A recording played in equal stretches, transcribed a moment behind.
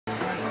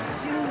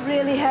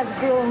really have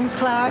grown,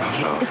 Clark.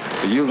 No,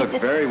 you look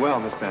very well,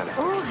 Miss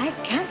Bannister. Oh, I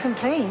can't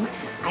complain.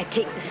 I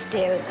take the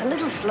stairs a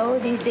little slow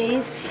these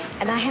days,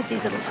 and I have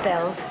these little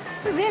spells.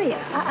 But really,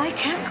 I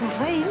can't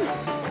complain.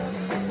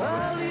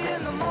 Early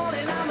in the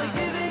morning, I'm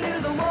giving you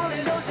the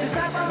warning. Don't you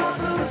step on my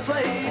blue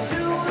suede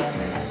shoes.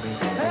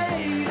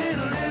 Hey,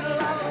 little,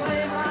 I'll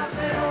play my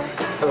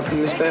fiddle.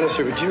 Miss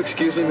Bannister, would you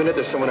excuse me a minute?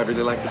 There's someone I'd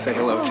really like to say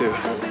hello to.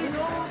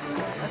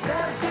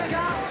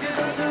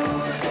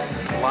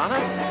 Lana?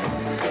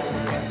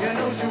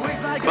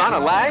 Lana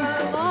Lang?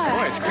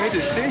 Boy, it's great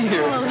to see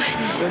you.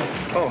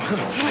 Oh.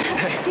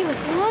 You look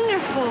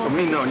wonderful. Oh,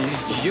 me, no,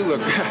 you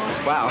look...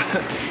 Wow.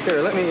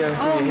 Here, let me give you a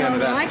hand of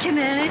that. I can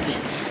manage.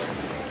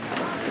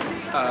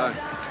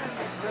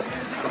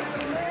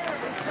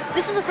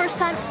 This is the first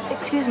time,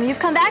 excuse me, you've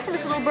come back to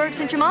this little burg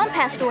since your mom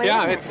passed away.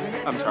 Yeah,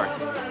 I'm sorry.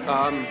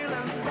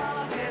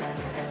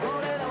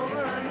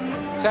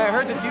 Say, I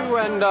heard that you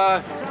and,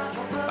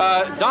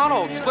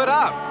 Donald split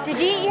up. Did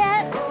you eat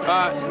yet?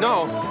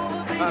 No.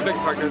 I beg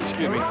your pardon,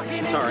 excuse me.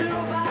 Sorry.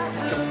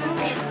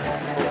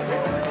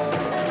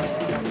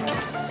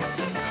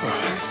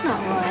 That's not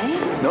right.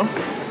 No?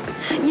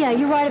 Yeah,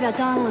 you're right about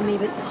Donald and me,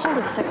 but hold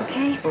it a sec,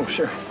 okay? Oh,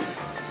 sure.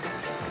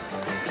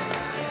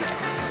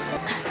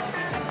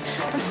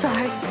 I'm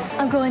sorry.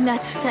 I'm going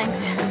nuts.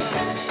 Thanks.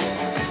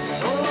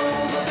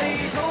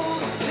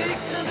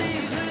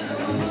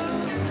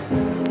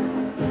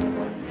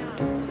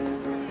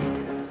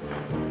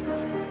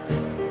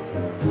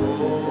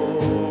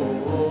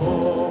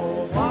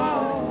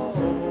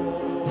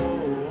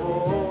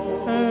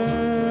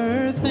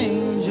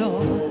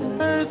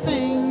 Earth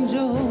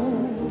angel,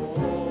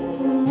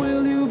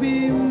 will you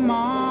be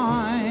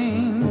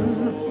mine,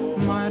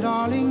 my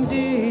darling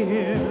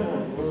dear?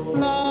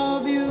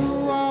 Love you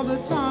all the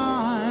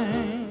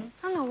time.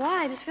 I don't know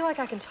why. I just feel like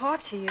I can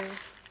talk to you.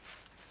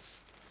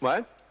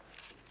 What?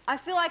 I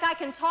feel like I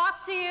can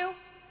talk to you.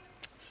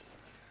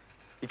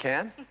 You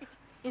can?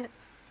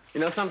 Yes. You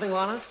know something,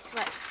 Lana?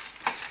 What?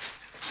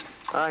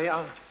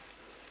 Yeah.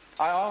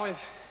 I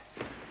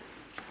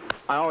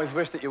always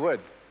wished that you would.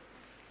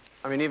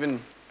 I mean, even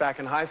back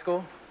in high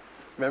school.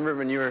 Remember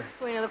when you were...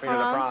 Queen of the Queen of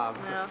the prom?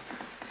 prom. Yeah.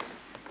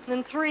 And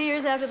then 3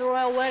 years after the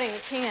royal wedding,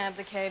 the king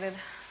abdicated.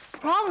 The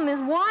problem is,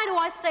 why do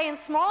I stay in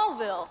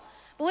Smallville?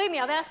 Believe me,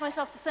 I've asked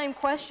myself the same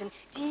question.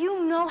 Do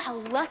you know how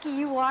lucky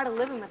you are to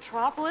live in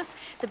Metropolis,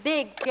 the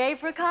big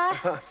apricot?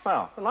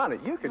 Well, Lana,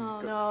 you could...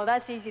 Oh, no,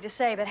 that's easy to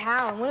say, but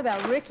how? And what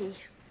about Ricky?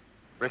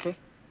 Ricky?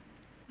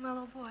 My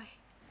little boy.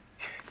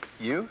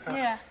 You?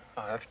 Yeah.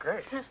 Oh, that's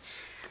great.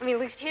 I mean,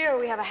 at least here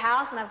we have a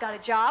house and I've got a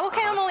job.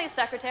 Okay, I'm only a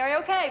secretary,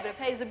 okay, but it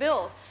pays the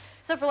bills.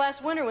 Except for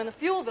last winter when the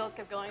fuel bills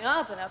kept going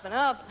up and up and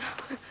up.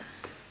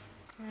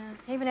 Yeah,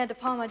 I even had to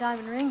pawn my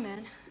diamond ring,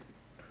 man.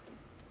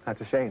 That's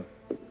a shame.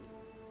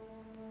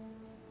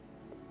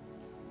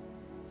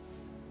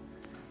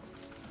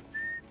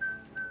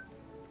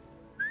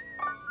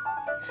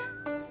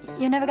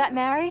 You never got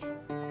married?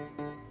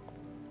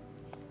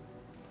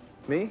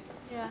 Me?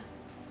 Yeah.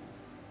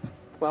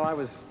 Well, I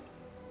was...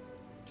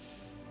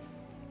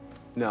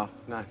 No,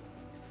 not...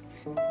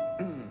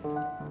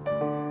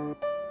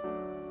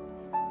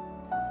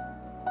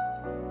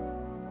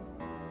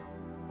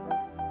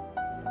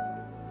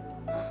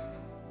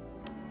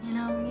 You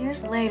know,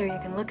 years later, you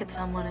can look at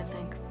someone and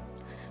think,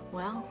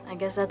 well, I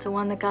guess that's the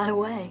one that got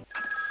away.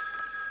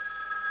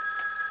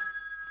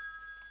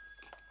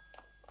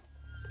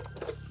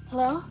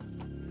 Hello?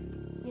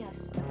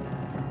 Yes.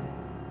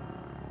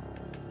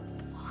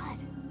 What?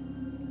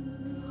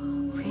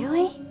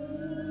 Really?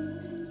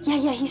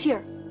 Yeah, he's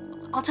here.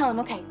 I'll tell him.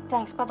 Okay,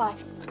 thanks. Bye-bye.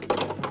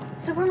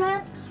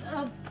 Superman?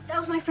 That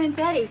was my friend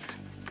Betty.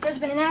 There's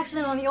been an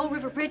accident on the Old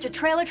River Bridge. A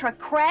trailer truck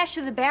crashed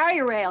through the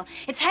barrier rail.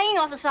 It's hanging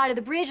off the side of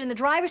the bridge, and the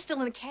driver's still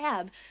in the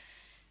cab.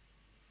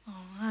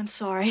 Oh, I'm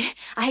sorry.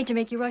 I hate to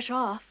make you rush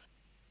off.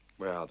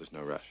 Well, there's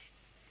no rush.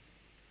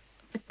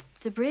 But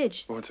the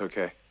bridge... Oh, it's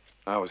okay.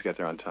 I always get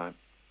there on time.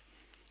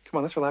 Come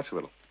on, let's relax a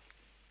little.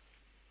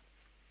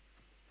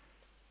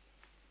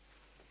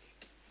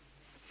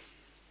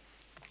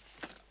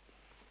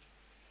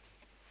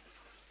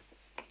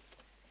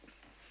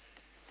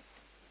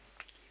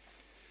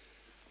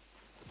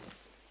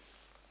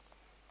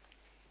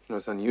 You know,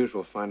 it's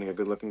unusual finding a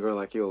good-looking girl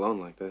like you alone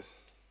like this.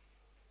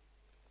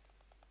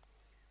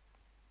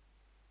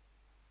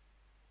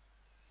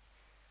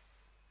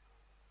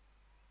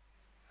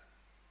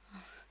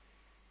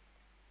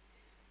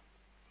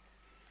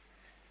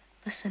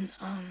 Listen,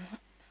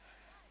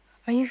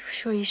 are you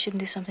sure you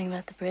shouldn't do something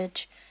about the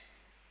bridge?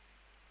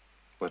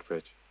 What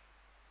bridge?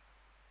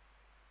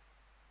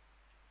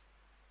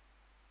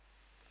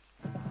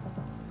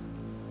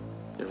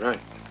 You're right.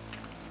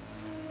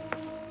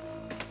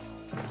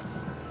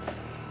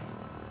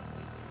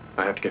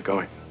 I have to get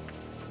going.